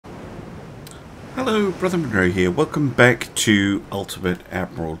Hello, Brother Monroe here. Welcome back to Ultimate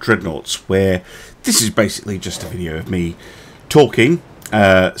Admiral Dreadnoughts, where this is basically just a video of me talking.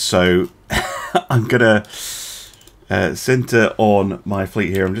 So I'm going to center on my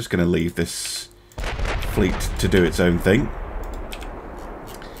fleet here. I'm just going to leave this fleet to do its own thing.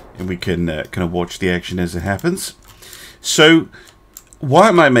 And we can kind of watch the action as it happens. So why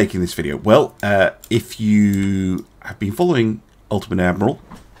am I making this video? Well, if you have been following Ultimate Admiral,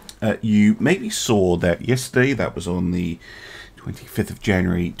 you maybe saw that yesterday, that was on the 25th of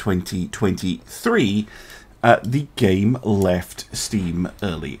January 2023, the game left Steam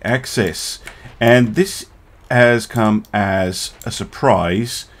Early Access. And this has come as a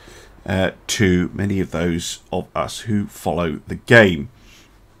surprise to many of those of us who follow the game.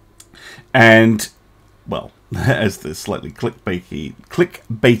 And, well, as the slightly clickbaity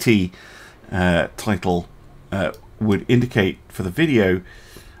title would indicate for the video,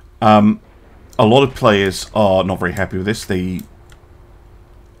 a lot of players are not very happy with this. They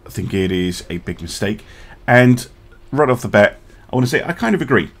think it is a big mistake. And right off the bat, I want to say I kind of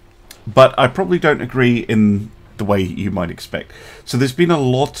agree. But I probably don't agree in the way you might expect. So there's been a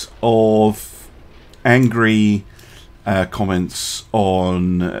lot of angry comments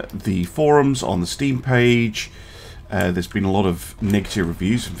on the forums, on the Steam page. There's been a lot of negative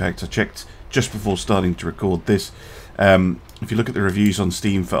reviews. In fact, I checked just before starting to record this. If you look at the reviews on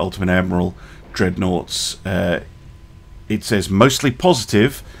Steam for Ultimate Admiral Dreadnoughts, it says mostly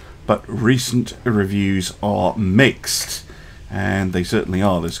positive, but recent reviews are mixed. And they certainly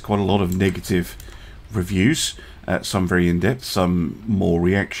are. There's quite a lot of negative reviews, some very in-depth, some more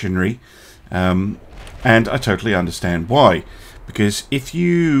reactionary. And I totally understand why. Because if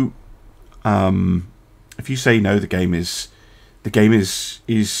you say no, the game is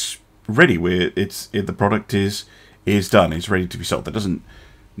ready. The product is done. It's ready to be sold. That doesn't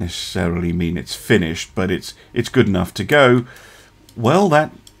necessarily mean it's finished, but it's good enough to go. Well,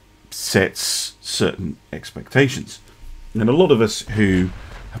 that sets certain expectations, and a lot of us who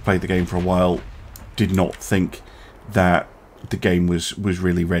have played the game for a while did not think that the game was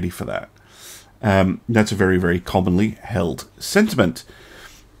really ready for that. That's a very, very commonly held sentiment.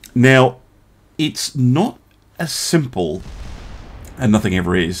 Now, it's not as simple, and nothing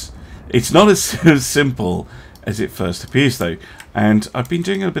ever is. It's not as simple as it first appears, though. And I've been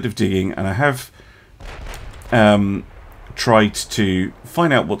doing a bit of digging, and I have tried to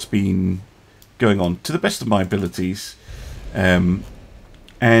find out what's been going on to the best of my abilities. And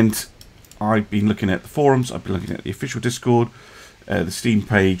I've been looking at the forums, I've been looking at the official Discord, the Steam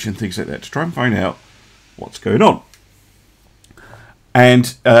page, and things like that to try and find out what's going on.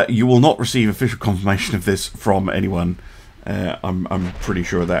 And you will not receive official confirmation of this from anyone. I'm pretty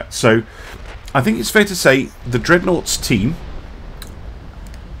sure of that. So I think it's fair to say the Dreadnoughts team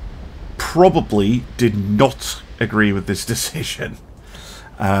probably did not agree with this decision.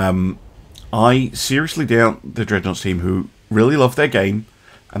 I seriously doubt the Dreadnoughts team, who really love their game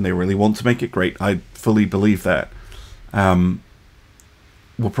and they really want to make it great. I fully believe that.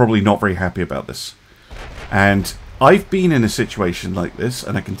 Were probably not very happy about this. And I've been in a situation like this,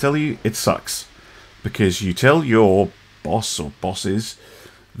 and I can tell you it sucks. Because you tell your boss or bosses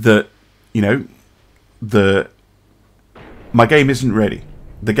that, you know, my game isn't ready.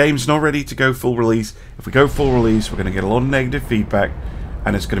 The game's not ready to go full release. If we go full release, we're going to get a lot of negative feedback,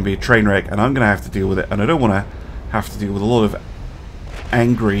 and it's going to be a train wreck, and I'm going to have to deal with it. And I don't want to have to deal with a lot of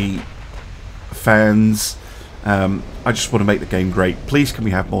angry fans. I just want to make the game great. Please, can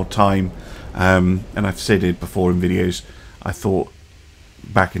we have more time? And I've said it before in videos. I thought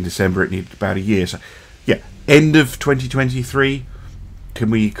back in December it needed about a year. So, yeah, end of 2023. Can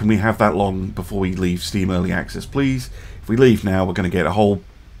we have that long before we leave Steam Early Access, please? If we leave now, we're going to get a whole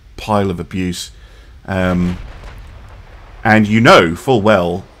pile of abuse. And you know full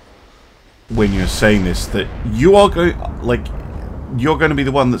well when you're saying this that you are you're going to be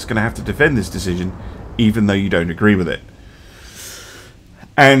the one that's going to have to defend this decision, even though you don't agree with it.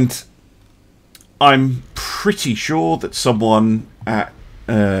 And I'm pretty sure that someone at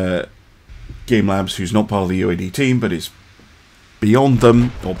Game Labs, who's not part of the UAD team but is beyond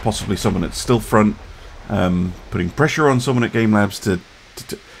them, or possibly someone at Stillfront, putting pressure on someone at Game Labs to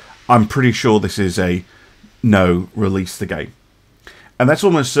I'm pretty sure this is a no, release the game. And that's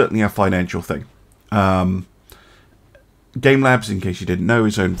almost certainly a financial thing. Game Labs, in case you didn't know,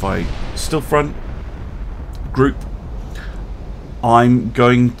 is owned by Stillfront Group. I'm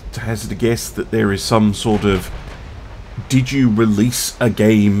going to hazard a guess that there is some sort of, did you release a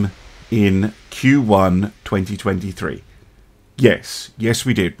game in Q1 2023? Yes,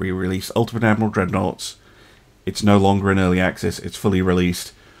 we did. We released Ultimate Admiral Dreadnoughts. It's no longer in early access. It's fully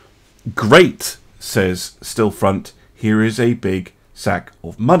released. Great. says, Stillfront, here is a big sack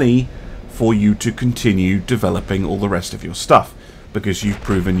of money for you to continue developing all the rest of your stuff, because you've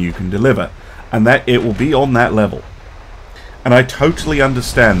proven you can deliver. And that it will be on that level. And I totally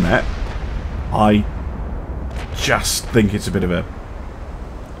understand that. I just think it's a bit of a...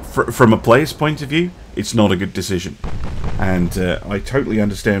 From a player's point of view, it's not a good decision. And I totally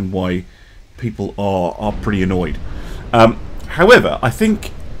understand why people are pretty annoyed. However, I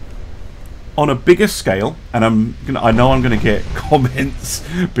think on a bigger scale, and I know I'm going to get comments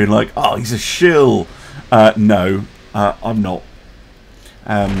being like, oh, he's a shill. No, I'm not.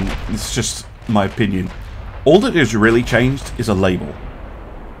 It's just my opinion. All that has really changed is a label.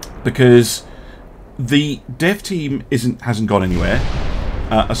 Because the dev team hasn't gone anywhere.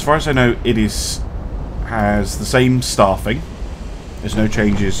 As far as I know, it has the same staffing. There's no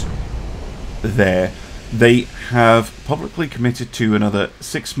changes there. They have publicly committed to another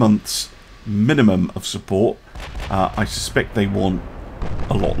 6 months minimum of support. I suspect they want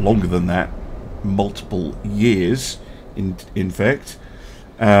a lot longer than that, multiple years, in fact.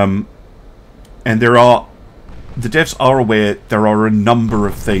 And the devs are aware there are a number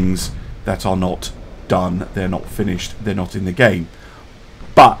of things that are not done, they're not finished, they're not in the game.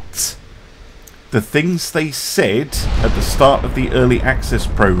 But the things they said at the start of the early access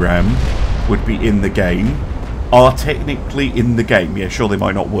program would be in the game are technically in the game. Yeah, sure, they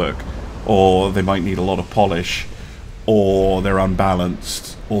might not work, or they might need a lot of polish, or they're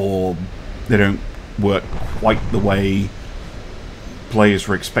unbalanced, or they don't work quite the way players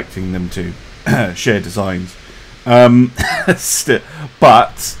were expecting them to. Share designs. But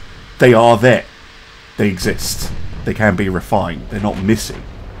they are there. They exist. They can be refined. They're not missing.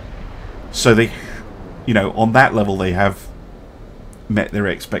 So they, on that level, they have met their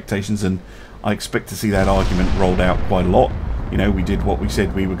expectations, and I expect to see that argument rolled out quite a lot. We did what we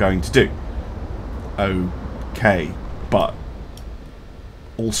said we were going to do. Okay, but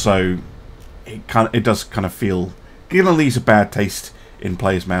also it does kind of feel, it leaves a bad taste in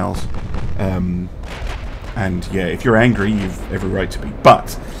players' mouths. And yeah, if you're angry, you've every right to be.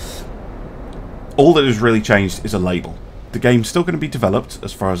 But all that has really changed is a label. The game's still going to be developed,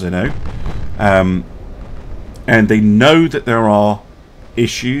 as far as I know. And they know that there are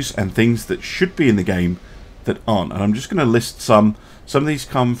issues and things that should be in the game that aren't. And I'm just going to list some. Some of these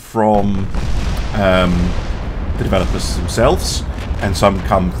come from the developers themselves, and some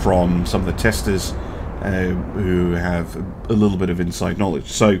come from some of the testers who have a little bit of inside knowledge.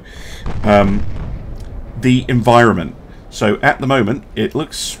 So, the environment. So at the moment, it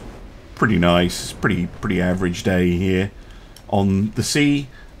looks pretty nice. It's pretty average day here on the sea.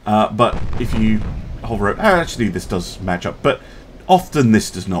 But if you hover over, actually this does match up, but often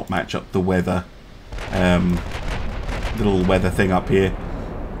this does not match up. The weather, the little weather thing up here.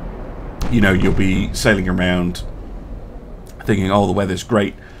 You'll be sailing around thinking, oh, the weather's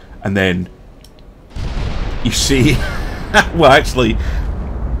great, and then you see, well, actually,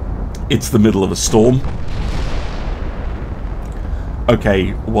 it's the middle of a storm.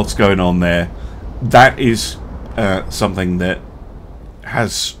 Okay, what's going on there? That is something that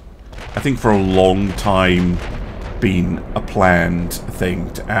has, I think, for a long time been a planned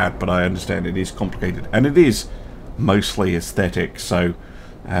thing to add, but I understand it is complicated, and it is mostly aesthetic, so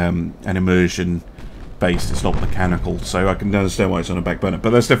and immersion based. It's not mechanical, so I can understand why it's on a back burner. But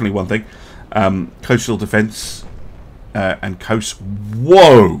that's definitely one thing. Coastal defense and coast.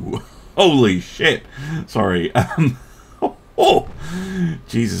 Whoa! Holy shit! Sorry. Oh,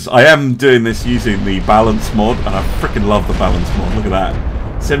 Jesus! I am doing this using the balance mod, and I freaking love the balance mod. Look at that.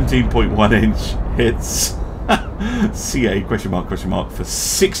 17.1 inch hits. CA question mark for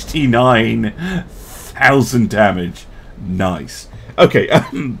 69,000 damage. Nice. Okay,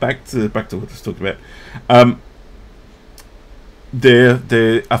 back to what I was talking about.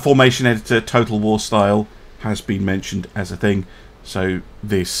 A formation editor, Total War style, has been mentioned as a thing. So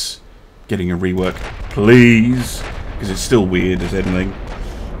this getting a rework, please, because it's still weird as anything.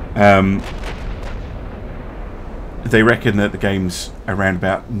 They reckon that the game's around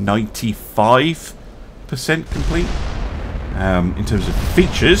about 95% complete in terms of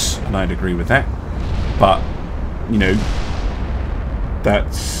features, and I'd agree with that. But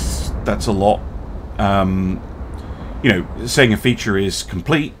that's a lot. Saying a feature is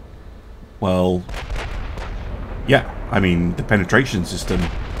complete, well, yeah, I mean, the penetration system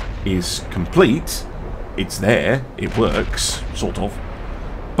is complete. It's there, it works, sort of,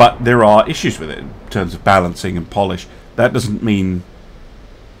 but there are issues with it in terms of balancing and polish. That doesn't mean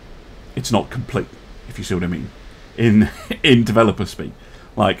it's not complete, if you see what I mean, in developer speak.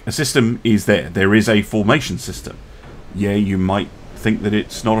 Like, a system is there. There is a formation system. Yeah, you might think that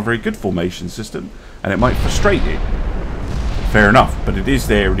it's not a very good formation system, and it might frustrate you. Fair enough, but it is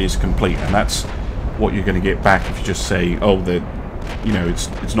there, it is complete, and that's what you're going to get back if you just say, oh,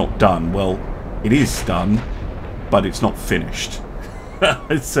 it's not done. Well, it is done, but it's not finished.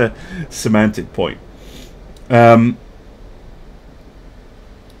 It's a semantic point. And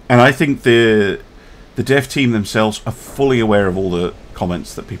I think the dev team themselves are fully aware of all the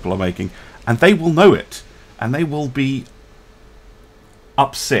comments that people are making, and they will know it, and they will be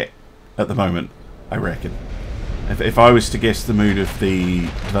upset at the moment, I reckon. If I was to guess the mood of the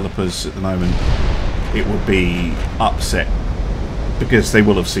developers at the moment, it would be upset, because they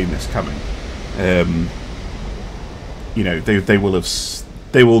will have seen this coming. They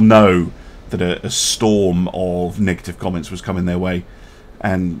will know that a storm of negative comments was coming their way,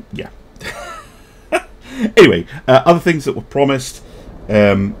 and yeah. Anyway, other things that were promised.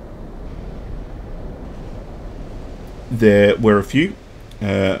 There were a few.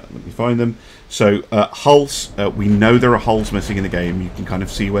 Let me find them. So, hulls. We know there are hulls missing in the game. You can kind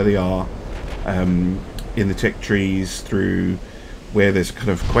of see where they are in the tech trees through where there's a kind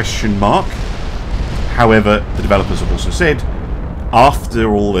of question mark. However, the developers have also said,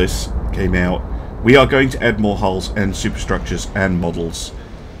 after all this came out, we are going to add more hulls and superstructures and models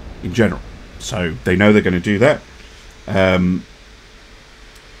in general. So they know they're going to do that.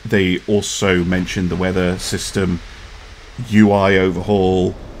 They also mentioned the weather system, UI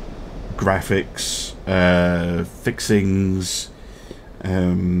overhaul, graphics, fixings,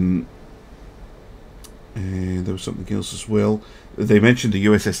 and there was something else as well. They mentioned the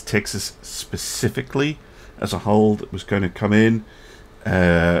USS Texas specifically as a hull that was going to come in.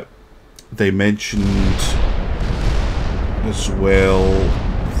 They mentioned as well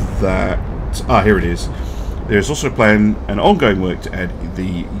that... here it is. There's also a plan and ongoing work to add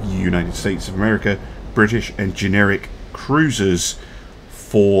the United States of America, British and generic cruisers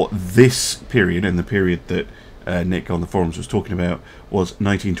for this period, and the period that Nick on the forums was talking about was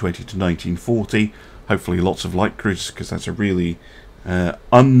 1920 to 1940. Hopefully lots of light cruisers, because that's a really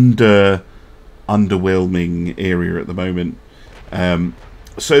underwhelming area at the moment.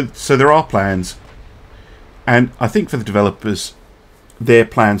 So there are plans, and I think for the developers, their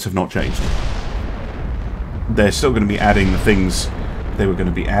plans have not changed. They're still going to be adding the things they were going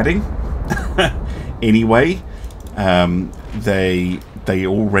to be adding anyway. They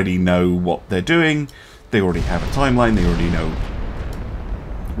already know what they're doing. They already have a timeline. They already know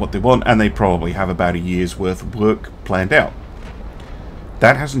what they want, and they probably have about a year's worth of work planned out.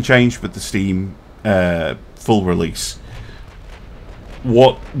 That hasn't changed with the Steam full release.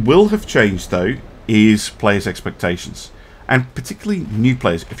 What will have changed, though, is players' expectations, and particularly new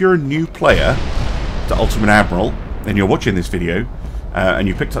players. If you're a new player to Ultimate Admiral, and you're watching this video, and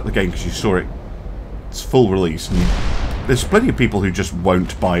you picked up the game because you saw it's full release, and there's plenty of people who just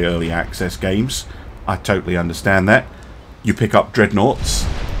won't buy early access games. I totally understand that. You pick up Dreadnoughts,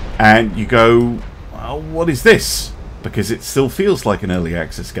 and you go, well, what is this? Because it still feels like an early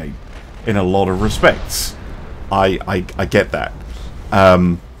access game in a lot of respects. I get that.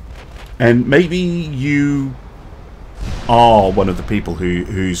 And maybe you are one of the people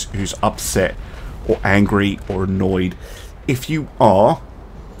who's upset or angry or annoyed. If you are,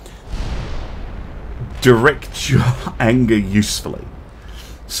 direct your anger usefully.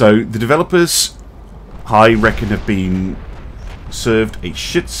 So the developers, I reckon, have been served a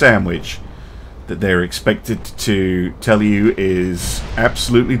shit sandwich that they're expected to tell you is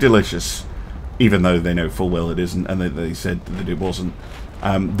absolutely delicious, even though they know full well it isn't, and they said that it wasn't.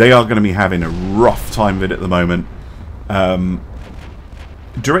 They are going to be having a rough time of it at the moment.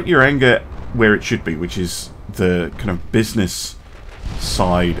 Direct your anger where it should be, which is the kind of business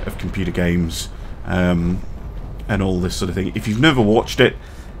side of computer games, and all this sort of thing. If you've never watched it,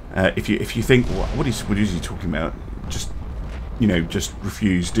 if you think, what is he talking about? Just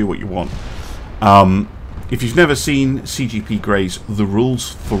refuse, do what you want. If you've never seen CGP Grey's The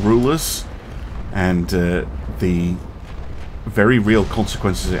Rules for Rulers, and the very real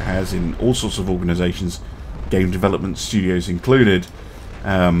consequences it has in all sorts of organisations, game development studios included,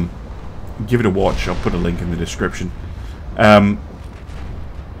 give it a watch. I'll put a link in the description. Yeah,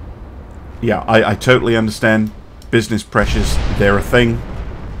 I totally understand business pressures. They're a thing.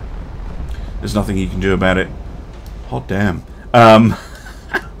 There's nothing you can do about it. Hot damn.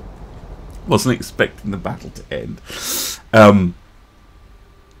 Wasn't expecting the battle to end.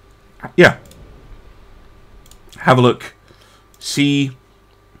 Yeah. Have a look. See.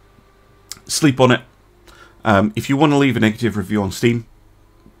 Sleep on it. If you want to leave a negative review on Steam,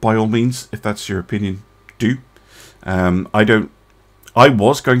 by all means, if that's your opinion, do. I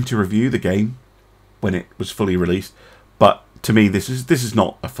was going to review the game when it was fully released, but to me, this is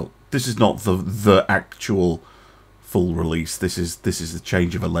not a full. This is not the actual full release. This is the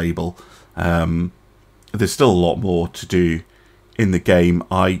change of a label. There's still a lot more to do in the game.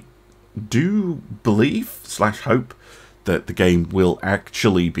 I do believe / hope that the game will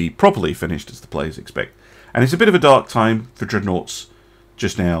actually be properly finished as the players expect. And it's a bit of a dark time for Dreadnoughts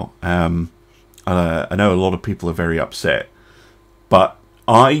just now. I know a lot of people are very upset, but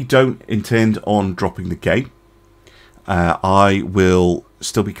I don't intend on dropping the game. I will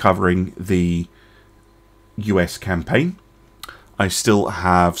still be covering the US campaign. I still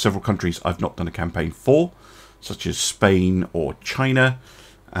have several countries I've not done a campaign for, such as Spain or China.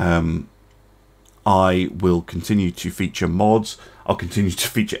 I will continue to feature mods. I'll continue to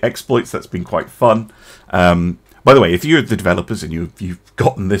feature exploits. That's been quite fun. By the way, if you're the developers and you've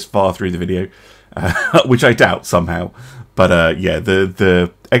gotten this far through the video, which I doubt somehow, but yeah,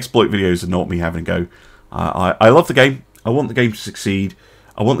 the exploit videos are not me having a go. I love the game. I want the game to succeed.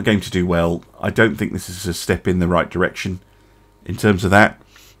 I want the game to do well. I don't think this is a step in the right direction in terms of that.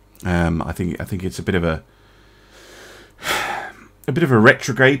 I think it's a bit of a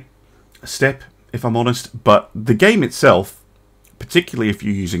retrograde step, if I'm honest. But the game itself, particularly if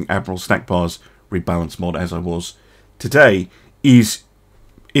you're using Admiral Snackbar's rebalance mod, as I was today, is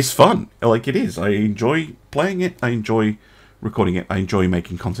fun. Like, it is. I enjoy playing it. I enjoy recording it. I enjoy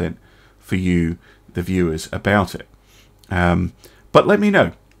making content for you, the viewers, about it. But let me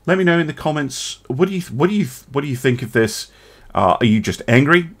know. Let me know in the comments. What do you think of this? Are you just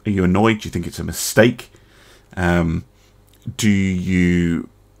angry? Are you annoyed? Do you think it's a mistake? Do you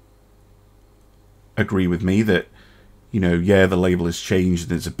agree with me that, you know, yeah, the label has changed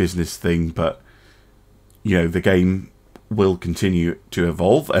and it's a business thing, but, you know, the game will continue to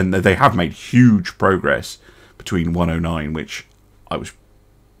evolve, and they have made huge progress between 109, which I was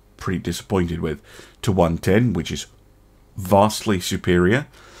pretty disappointed with, to 110, which is vastly superior.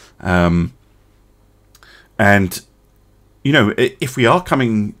 And, you know, if we are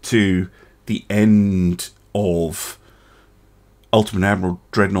coming to the end of Ultimate Admiral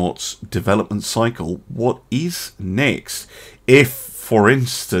Dreadnoughts development cycle, what is next? If, for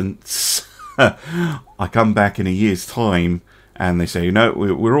instance, I come back in a year's time and they say, no,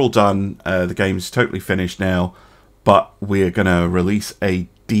 we're all done, the game's totally finished now, but we're going to release a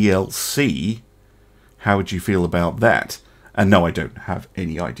DLC, how would you feel about that? And no, I don't have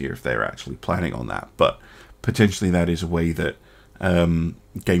any idea if they're actually planning on that, but potentially that is a way that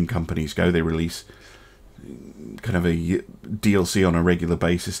game companies go. They release kind of a DLC on a regular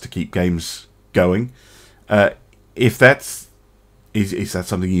basis to keep games going. If that's is that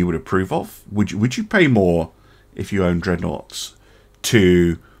something you would approve of? Would you pay more if you own Dreadnoughts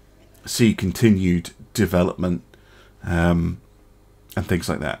to see continued development and things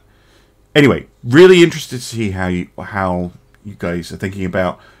like that? Anyway, really interested to see how you guys are thinking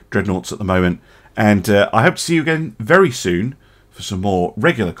about Dreadnoughts at the moment, and I hope to see you again very soon for some more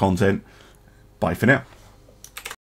regular content. Bye for now.